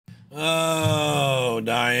Oh,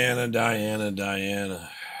 Diana.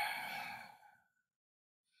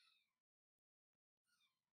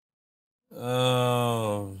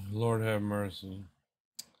 Oh, Lord have mercy.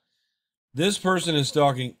 This person is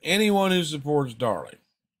stalking anyone who supports Darlie.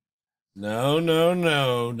 No,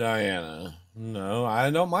 Diana. No, I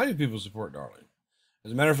don't mind if people support Darlie.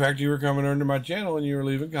 As a matter of fact, you were coming under my channel and you were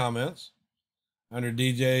leaving comments under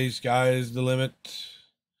DJ Sky's the Limit.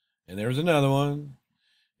 And there was another one.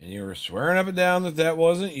 And you were swearing up and down that that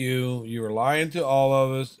wasn't you. You were lying to all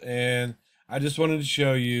of us. And I just wanted to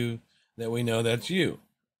show you that we know that's you.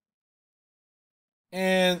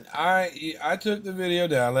 And I took the video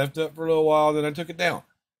down, left it up for a little while, then I took it down.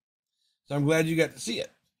 So I'm glad you got to see it.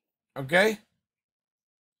 Okay?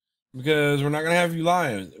 Because we're not going to have you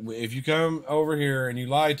lying. If you come over here and you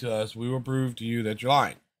lie to us, we will prove to you that you're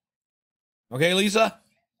lying. Okay, Lisa?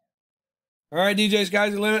 All right, DJ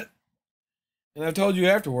Sky's the Limit. And I told you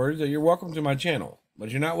afterwards that you're welcome to my channel, but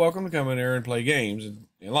you're not welcome to come in there and play games and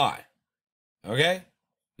lie. Okay?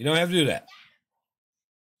 You don't have to do that.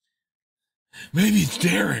 Maybe it's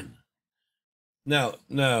Darren.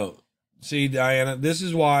 No. See, Diana, this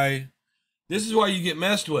is why you get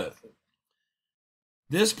messed with.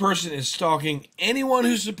 This person is stalking anyone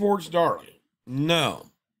who supports Darlie. No.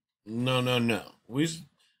 No.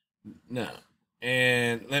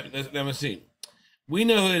 And let me see. We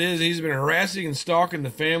know who it is. He's been harassing and stalking the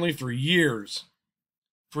family for years.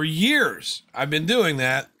 For years, I've been doing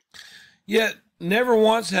that. Yet, never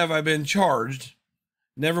once have I been charged.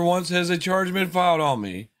 Never once has a charge been filed on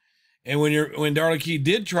me. And when Darlie Key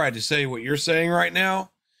did try to say what you're saying right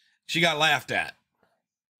now, she got laughed at.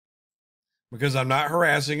 Because I'm not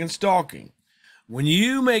harassing and stalking. When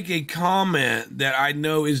you make a comment that I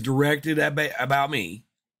know is directed about me,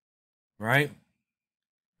 right?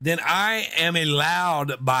 Then I am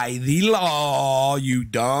allowed by the law, you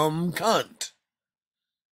dumb cunt,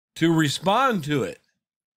 to respond to it.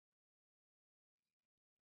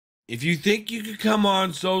 If you think you could come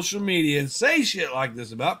on social media and say shit like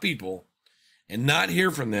this about people and not hear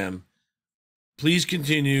from them, please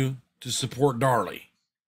continue to support Darlie.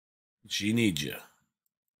 She needs you.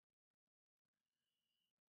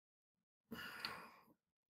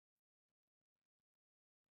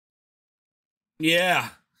 Yeah.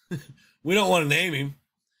 We don't want to name him.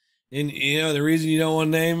 And you know the reason you don't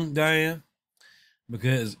want to name him, Diane?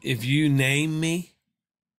 Because if you name me,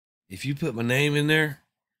 if you put my name in there,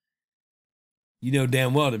 you know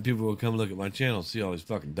damn well that people will come look at my channel and see all these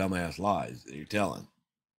fucking dumbass lies that you're telling.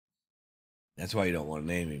 That's why you don't want to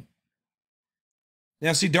name him.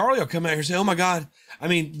 Now, see, Darlie will come out here and say, oh, my God. I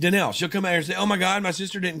mean, Danelle, she'll come out here and say, oh, my God, my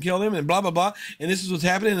sister didn't kill them and blah, blah, blah. And this is what's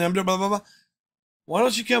happening and blah, blah, blah, blah. Why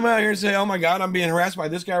don't you come out here and say, oh, my God, I'm being harassed by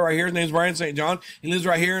this guy right here. His name's BryanSt.John. He lives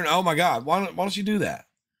right here. And oh, my God, why don't you do that?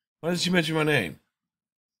 Why doesn't she mention my name?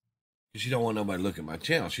 Because she don't want nobody to look at my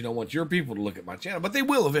channel. She don't want your people to look at my channel. But they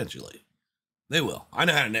will eventually. They will. I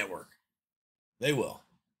know how to network. They will.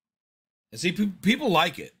 And see, people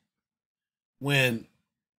like it when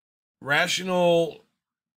rational,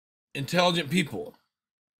 intelligent people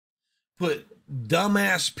put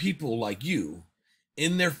dumbass people like you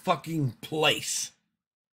in their fucking place.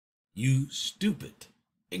 You stupid,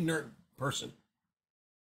 ignorant person.